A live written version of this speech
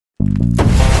Hey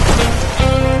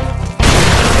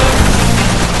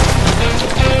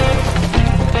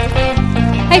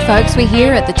folks, we're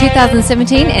here at the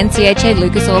 2017 NCHA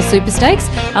Lucas Oil Super Stakes.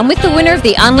 I'm with the winner of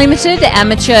the Unlimited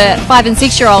Amateur 5 and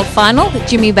 6-year-old final,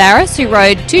 Jimmy Baros, who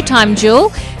rode two-time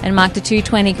duel and marked a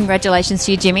 2:20. Congratulations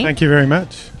to you, Jimmy. Thank you very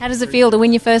much. How does it feel to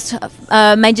win your first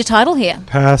major title here?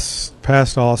 Past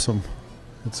awesome.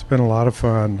 It's been a lot of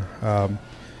fun. Of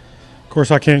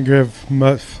course, I can't give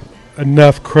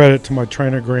enough credit to my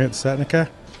trainer, Grant Setnicka.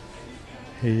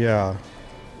 He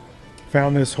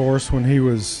found this horse when he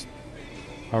was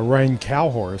a rein cow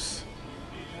horse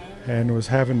and was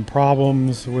having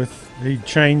problems with, he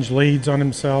changed leads on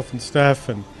himself and stuff,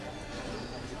 and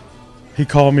he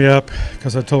called me up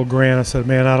because I told Grant, I said,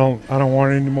 man, I don't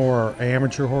want any more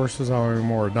amateur horses. I don't want any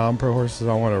more non-pro horses.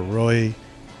 I want a really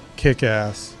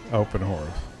kick-ass open horse.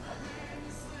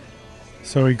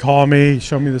 So he called me,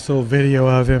 showed me this little video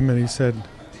of him, and he said,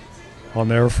 I'll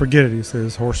never forget it. He said,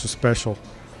 his horse is special.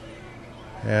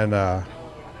 And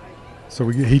so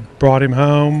he brought him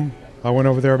home. I went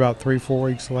over there about 3-4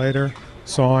 weeks later,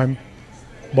 saw him,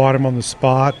 bought him on the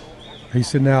spot. He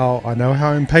said, now, I know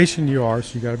how impatient you are,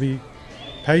 so you got to be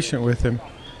patient with him.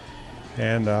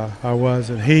 And I was.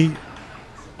 And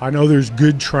I know there's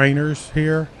good trainers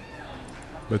here,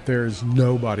 but there's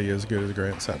nobody as good as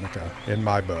Grant Setnicka in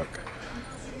my book.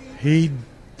 He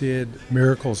did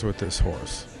miracles with this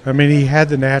horse. I mean, he had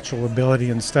the natural ability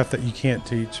and stuff that you can't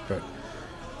teach, but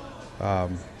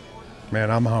man,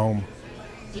 I'm home.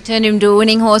 He turned him into a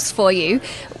winning horse for you.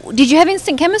 Did you have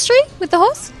instant chemistry with the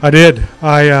horse? I did.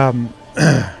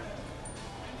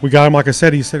 We got him, like I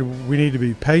said, he said we need to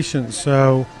be patient,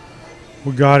 so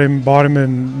we got him, bought him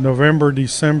in November,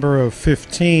 December of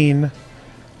 15.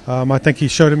 I think he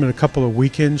showed him in a couple of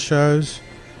weekend shows.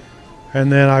 And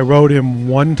then I rode him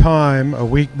one time a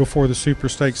week before the Super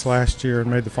Stakes last year and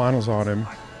made the finals on him.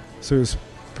 So it was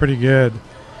pretty good.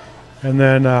 And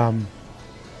then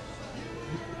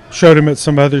showed him at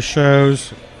some other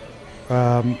shows.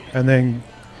 And then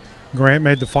Grant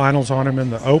made the finals on him in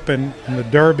the Open, in the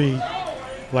Derby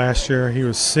last year. He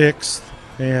was 6th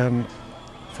and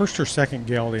first or second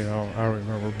gelding, I don't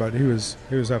remember, but he was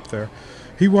up there.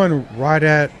 He won right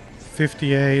at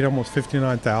 58, almost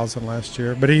 59,000 last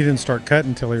year, but he didn't start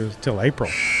cutting till April.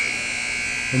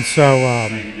 And so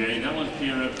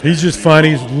he's just fun.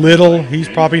 He's little. He's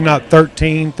probably not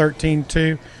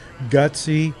 13-2,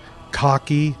 gutsy,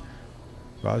 cocky.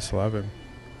 I just love him.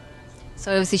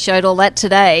 So obviously showed all that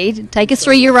today. Take us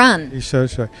through your run. He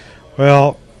showed.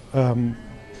 Well,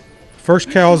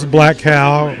 first cow was a black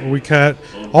cow. We cut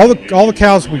all the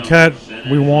cows we cut.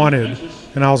 We wanted,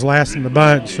 and I was last in the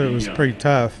bunch, so it was pretty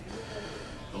tough.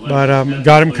 But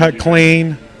got him cut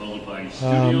clean.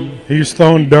 He was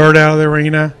throwing dirt out of the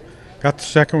arena. Got the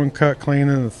second one cut clean,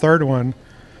 and the third one,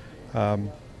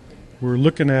 we were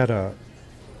looking at a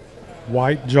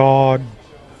white-jawed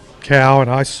cow, and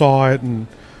I saw it and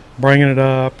bringing it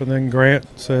up, and then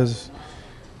Grant says,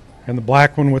 and the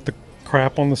black one with the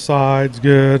crap on the sides,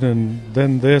 good, and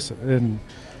then this, and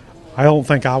I don't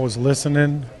think I was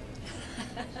listening.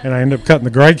 And I ended up cutting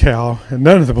the gray cow and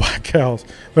none of the black cows,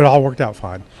 but it all worked out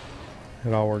fine.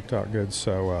 It all worked out good,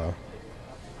 so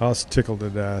I was tickled to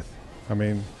death. I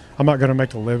mean, I'm not going to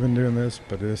make a living doing this,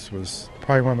 but this was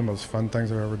probably one of the most fun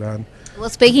things I've ever done. Well,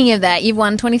 speaking of that, you've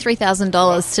won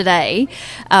 $23,000 today,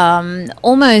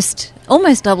 almost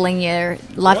doubling your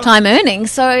lifetime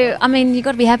earnings. So, I mean, you've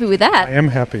got to be happy with that. I am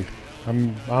happy.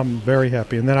 I'm very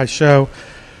happy. And then I show,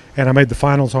 and I made the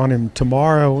finals on him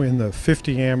tomorrow in the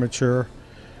 50 amateur.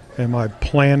 And my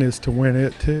plan is to win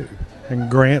it too. And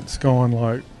Grant's going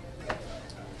like,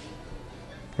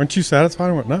 aren't you satisfied?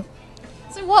 I went, no.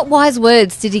 So what wise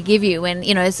words did he give you when,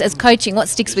 as coaching, what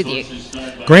sticks with you?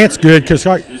 Grant's good because,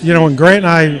 when Grant and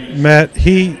I met,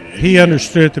 he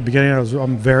understood at the beginning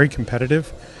I'm very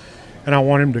competitive. And I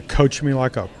want him to coach me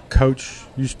like a coach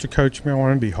used to coach me. I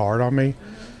want him to be hard on me.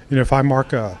 If I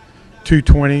mark a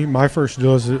 220, my first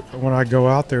deal is when I go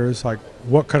out there is like,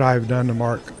 what could I have done to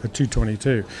mark a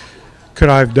 222? Could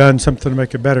I have done something to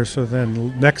make it better? So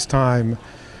then next time,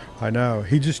 I know.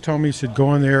 He just told me, he said,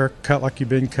 go in there, cut like you've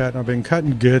been cutting. I've been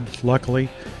cutting good, luckily,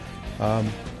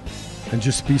 and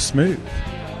just be smooth.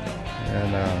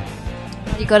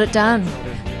 And you got it done.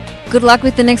 Good luck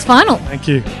with the next final. Thank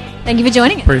you. Thank you for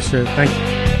joining us. Appreciate it. Thank you.